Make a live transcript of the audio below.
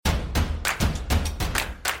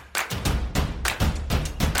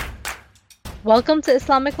Welcome to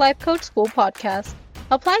Islamic Life Coach School Podcast.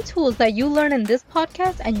 Apply tools that you learn in this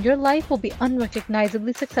podcast and your life will be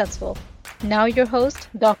unrecognizably successful. Now your host,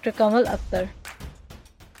 Dr. Kamal Akhtar.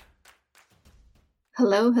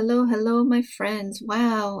 Hello, my friends.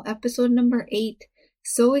 Wow, episode number 8.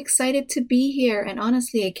 So excited to be here. And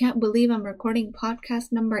honestly, I can't believe I'm recording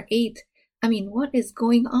podcast number 8. What is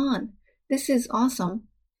going on? This is awesome.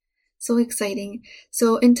 So exciting.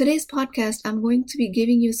 So in today's podcast, I'm going to be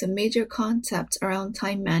giving you some major concepts around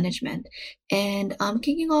time management. And I'm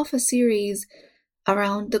kicking off a series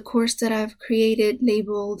around the course that I've created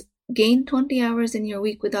labeled Gain 20 Hours in Your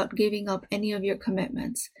Week Without Giving Up Any of Your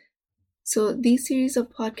Commitments. So this series of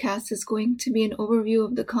podcasts is going to be an overview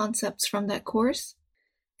of the concepts from that course.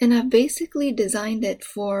 And I've basically designed it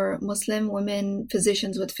for Muslim women,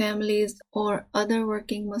 physicians with families, or other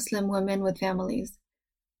working Muslim women with families.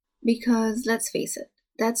 Because let's face it,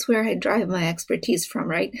 that's where I drive my expertise from,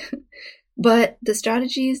 right? But the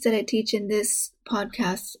strategies that I teach in this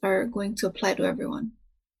podcast are going to apply to everyone.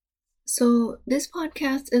 So this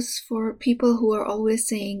podcast is for people who are always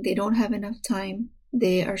saying they don't have enough time.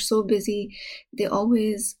 They are so busy. They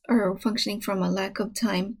always are functioning from a lack of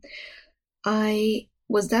time. I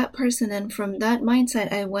was that person, and from that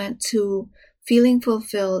mindset, I went to feeling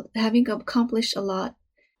fulfilled, having accomplished a lot,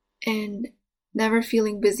 and never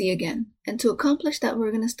feeling busy again. And to accomplish that,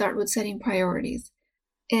 we're going to start with setting priorities.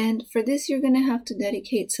 And for this, you're going to have to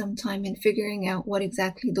dedicate some time in figuring out what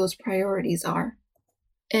exactly those priorities are.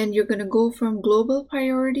 And you're going to go from global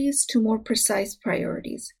priorities to more precise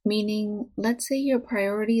priorities. Meaning, let's say your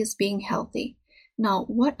priority is being healthy. Now,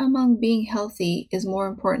 what among being healthy is more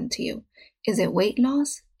important to you? Is it weight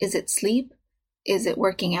loss? Is it sleep? Is it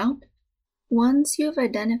working out? Once you've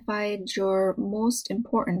identified your most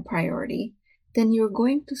important priority, then you're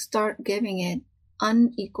going to start giving it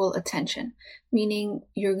unequal attention, meaning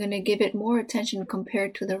you're going to give it more attention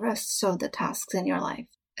compared to the rest of the tasks in your life.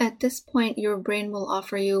 At this point, your brain will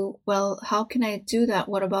offer you, well, how can I do that?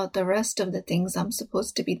 What about the rest of the things I'm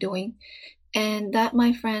supposed to be doing? And that,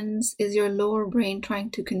 my friends, is your lower brain trying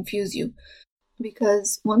to confuse you.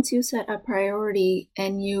 Because once you set a priority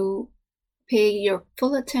and you pay your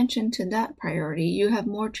full attention to that priority, you have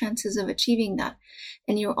more chances of achieving that.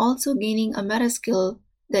 And you're also gaining a meta skill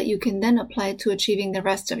that you can then apply to achieving the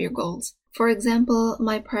rest of your goals. For example,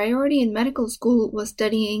 my priority in medical school was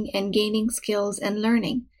studying and gaining skills and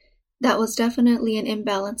learning. That was definitely an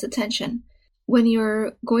imbalanced attention. When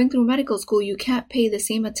you're going through medical school, you can't pay the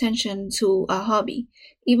same attention to a hobby,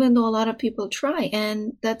 even though a lot of people try,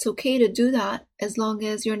 and that's okay to do that as long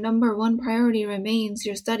as your number one priority remains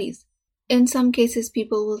your studies. In some cases,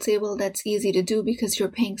 people will say, well, that's easy to do because you're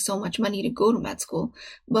paying so much money to go to med school,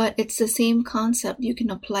 but it's the same concept you can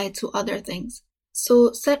apply to other things.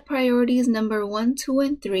 So set priorities number 1, 2,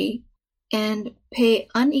 and 3, and pay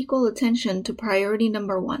unequal attention to priority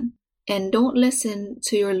number 1. And don't listen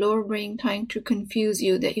to your lower brain trying to confuse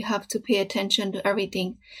you that you have to pay attention to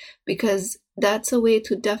everything, because that's a way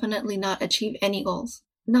to definitely not achieve any goals.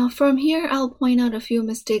 Now, from here, I'll point out a few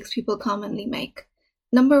mistakes people commonly make.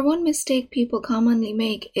 Number one mistake people commonly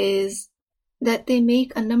make is that they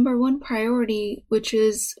make a number one priority, which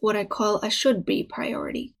is what I call a should be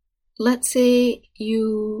priority. Let's say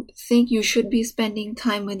you think you should be spending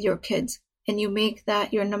time with your kids and you make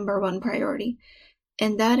that your number one priority.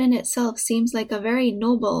 And that in itself seems like a very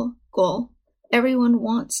noble goal. Everyone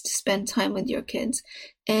wants to spend time with your kids,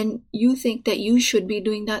 and you think that you should be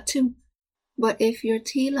doing that too. But if your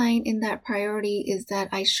T-line in that priority is that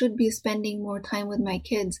I should be spending more time with my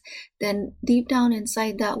kids, then deep down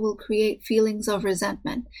inside that will create feelings of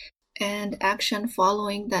resentment. And action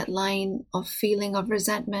following that line of feeling of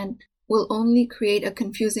resentment will only create a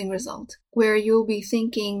confusing result, where you'll be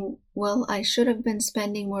thinking, well, I should have been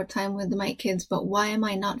spending more time with my kids, but why am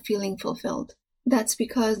I not feeling fulfilled? That's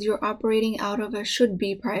because you're operating out of a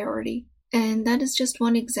should-be priority. And that is just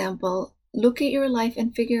one example. Look at your life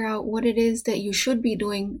and figure out what it is that you should be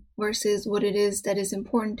doing versus what it is that is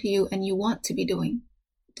important to you and you want to be doing.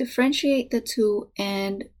 Differentiate the two,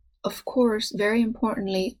 and of course, very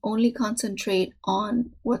importantly, only concentrate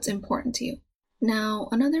on what's important to you. Now,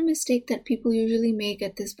 another mistake that people usually make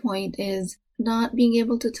at this point is not being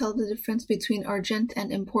able to tell the difference between urgent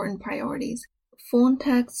and important priorities. Phone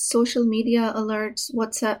texts, social media alerts,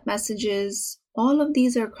 WhatsApp messages, all of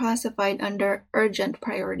these are classified under urgent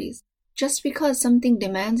priorities. Just because something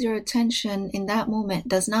demands your attention in that moment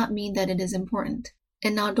does not mean that it is important.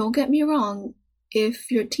 And now don't get me wrong,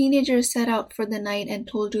 if your teenager set out for the night and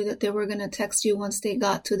told you that they were going to text you once they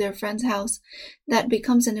got to their friend's house, that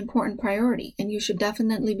becomes an important priority, and you should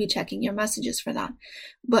definitely be checking your messages for that.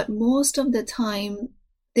 But most of the time,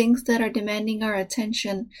 Things that are demanding our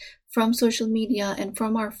attention from social media and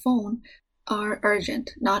from our phone are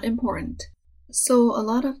urgent, not important. So a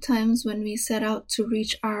lot of times when we set out to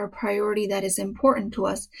reach our priority that is important to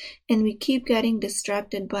us, and we keep getting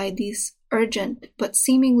distracted by these urgent but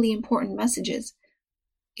seemingly important messages,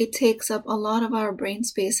 it takes up a lot of our brain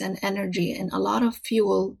space and energy and a lot of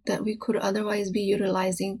fuel that we could otherwise be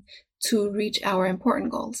utilizing to reach our important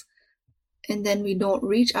goals. And then we don't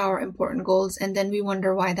reach our important goals, and then we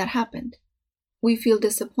wonder why that happened. We feel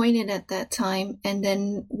disappointed at that time, and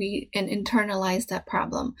then we internalize that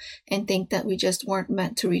problem and think that we just weren't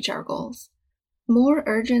meant to reach our goals. More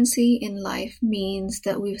urgency in life means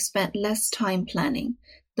that we've spent less time planning.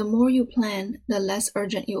 The more you plan, the less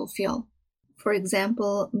urgent you'll feel. For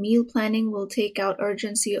example, meal planning will take out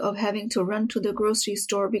urgency of having to run to the grocery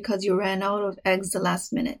store because you ran out of eggs the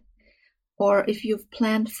last minute. Or if you've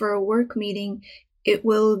planned for a work meeting, it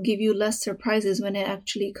will give you less surprises when it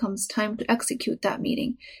actually comes time to execute that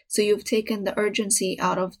meeting. So you've taken the urgency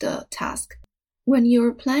out of the task. When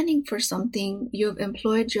you're planning for something, you've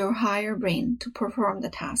employed your higher brain to perform the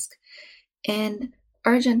task. And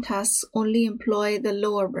urgent tasks only employ the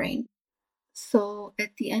lower brain. So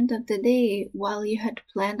at the end of the day, while you had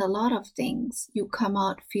planned a lot of things, you come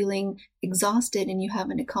out feeling exhausted and you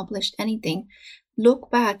haven't accomplished anything.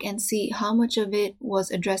 Look back and see how much of it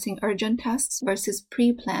was addressing urgent tasks versus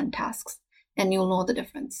pre-planned tasks, and you'll know the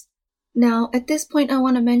difference. Now, at this point, I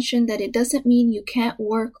want to mention that it doesn't mean you can't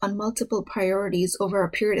work on multiple priorities over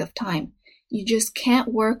a period of time. You just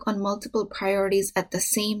can't work on multiple priorities at the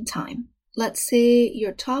same time. Let's say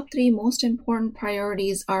your top 3 most important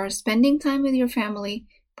priorities are spending time with your family,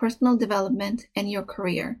 personal development, and your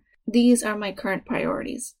career. These are my current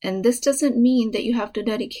priorities. And this doesn't mean that you have to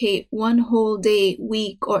dedicate one whole day,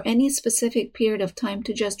 week, or any specific period of time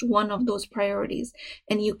to just one of those priorities,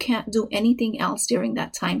 and you can't do anything else during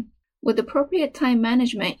that time. With appropriate time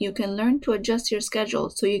management, you can learn to adjust your schedule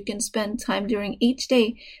so you can spend time during each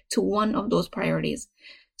day to one of those priorities.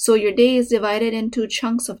 So your day is divided into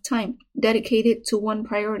chunks of time dedicated to one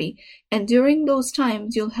priority, and during those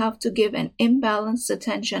times, you'll have to give an imbalanced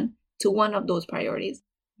attention to one of those priorities.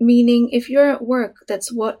 Meaning, if you're at work,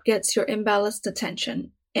 that's what gets your imbalanced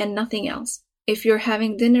attention and nothing else. If you're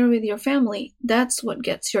having dinner with your family, that's what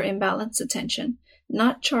gets your imbalanced attention.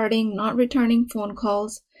 Not charting, not returning phone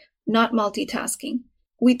calls, not multitasking.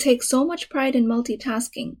 We take so much pride in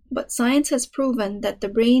multitasking, but science has proven that the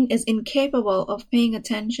brain is incapable of paying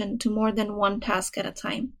attention to more than one task at a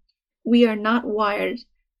time. We are not wired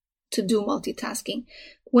to do multitasking.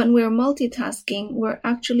 When we're multitasking, we're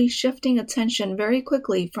actually shifting attention very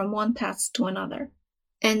quickly from one task to another.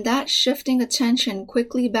 And that shifting attention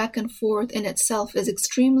quickly back and forth in itself is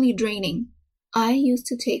extremely draining. I used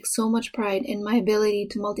to take so much pride in my ability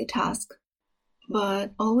to multitask,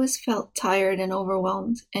 but always felt tired and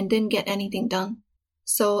overwhelmed and didn't get anything done.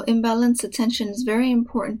 So imbalanced attention is very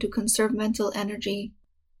important to conserve mental energy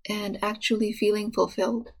and actually feeling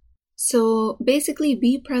fulfilled. So basically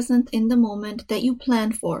be present in the moment that you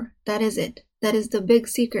planned for. That is it. That is the big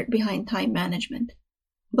secret behind time management.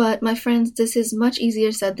 But my friends, this is much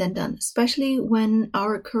easier said than done, especially when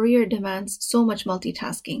our career demands so much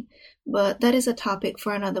multitasking. But that is a topic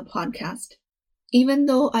for another podcast. Even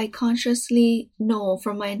though I consciously know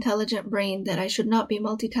from my intelligent brain that I should not be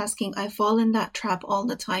multitasking, I fall in that trap all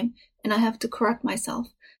the time, and I have to correct myself.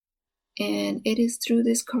 And it is through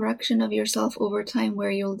this correction of yourself over time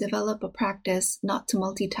where you'll develop a practice not to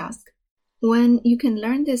multitask. When you can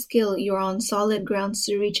learn this skill, you're on solid grounds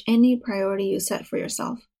to reach any priority you set for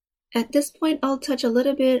yourself. At this point, I'll touch a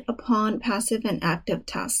little bit upon passive and active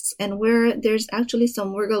tasks and where there's actually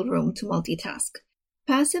some wiggle room to multitask.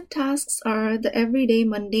 Passive tasks are the everyday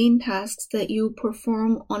mundane tasks that you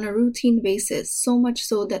perform on a routine basis, so much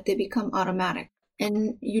so that they become automatic,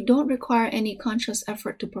 and you don't require any conscious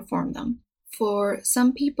effort to perform them. For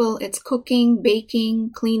some people, it's cooking,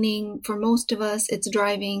 baking, cleaning. For most of us, it's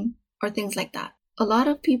driving or things like that. A lot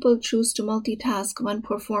of people choose to multitask when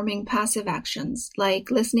performing passive actions,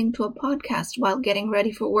 like listening to a podcast while getting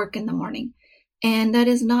ready for work in the morning. And that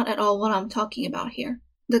is not at all what I'm talking about here.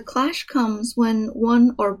 The clash comes when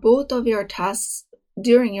one or both of your tasks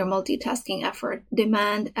during your multitasking effort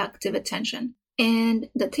demand active attention. And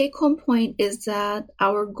the take-home point is that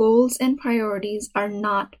our goals and priorities are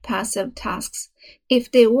not passive tasks. If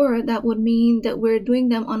they were, that would mean that we're doing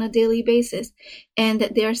them on a daily basis and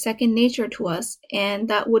that they are second nature to us. And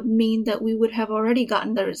that would mean that we would have already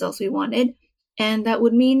gotten the results we wanted. And that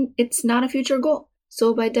would mean it's not a future goal.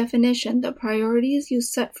 So by definition, the priorities you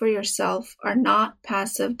set for yourself are not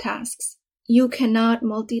passive tasks. You cannot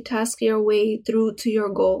multitask your way through to your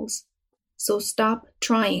goals. So stop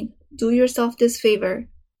trying. Do yourself this favor.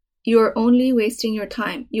 You're only wasting your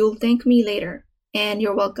time. You'll thank me later. And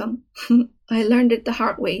you're welcome. I learned it the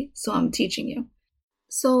hard way, so I'm teaching you.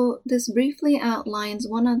 So this briefly outlines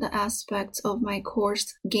one of the aspects of my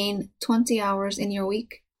course, Gain 20 Hours in Your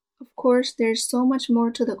Week. Of course, there's so much more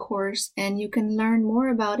to the course, and you can learn more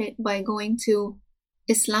about it by going to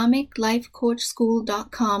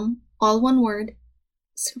IslamicLifeCoachSchool.com, all one word.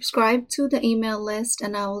 Subscribe to the email list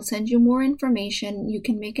and I will send you more information. You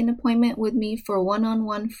can make an appointment with me for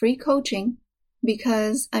one-on-one free coaching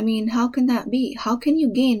because, how can that be? How can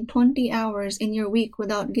you gain 20 hours in your week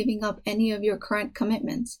without giving up any of your current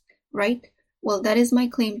commitments, right? Well, that is my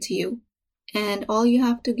claim to you. And all you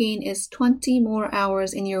have to gain is 20 more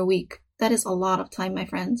hours in your week. That is a lot of time, my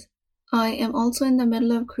friends. I am also in the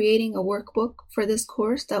middle of creating a workbook for this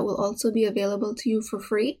course that will also be available to you for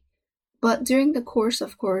free. But during the course,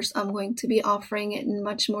 of course, I'm going to be offering it in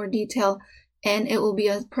much more detail, and it will be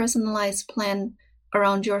a personalized plan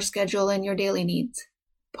around your schedule and your daily needs.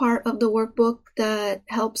 Part of the workbook that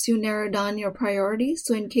helps you narrow down your priorities.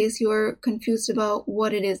 So in case you're confused about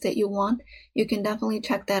what it is that you want, you can definitely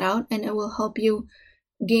check that out and it will help you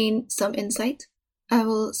gain some insight. I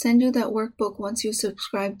will send you that workbook once you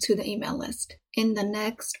subscribe to the email list. In the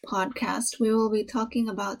next podcast, we will be talking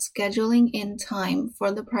about scheduling in time for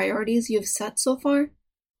the priorities you've set so far.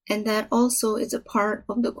 And that also is a part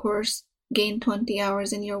of the course, Gain 20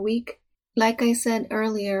 Hours in Your Week. Like I said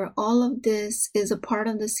earlier, all of this is a part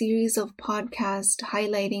of the series of podcasts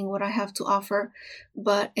highlighting what I have to offer.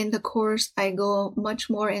 But in the course, I go much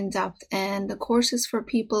more in depth. And the course is for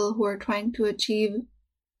people who are trying to achieve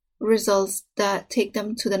results that take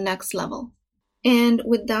them to the next level. And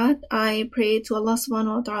with that, I pray to Allah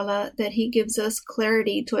subhanahu wa ta'ala that He gives us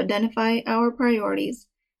clarity to identify our priorities,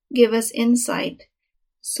 give us insight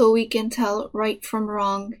so we can tell right from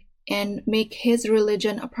wrong and make His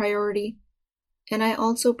religion a priority. And I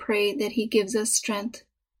also pray that He gives us strength,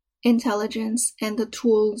 intelligence, and the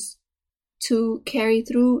tools to carry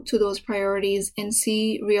through to those priorities and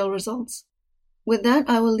see real results. With that,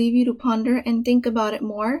 I will leave you to ponder and think about it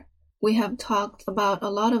more. We have talked about a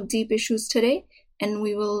lot of deep issues today, and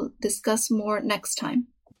we will discuss more next time.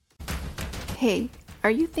 Hey, are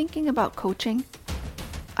you thinking about coaching?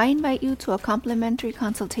 I invite you to a complimentary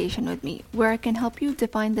consultation with me where I can help you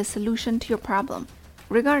define the solution to your problem,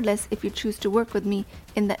 regardless if you choose to work with me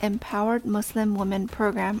in the Empowered Muslim Women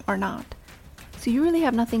program or not. So you really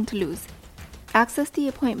have nothing to lose. Access the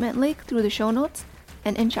appointment link through the show notes,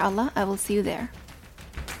 and inshallah, I will see you there.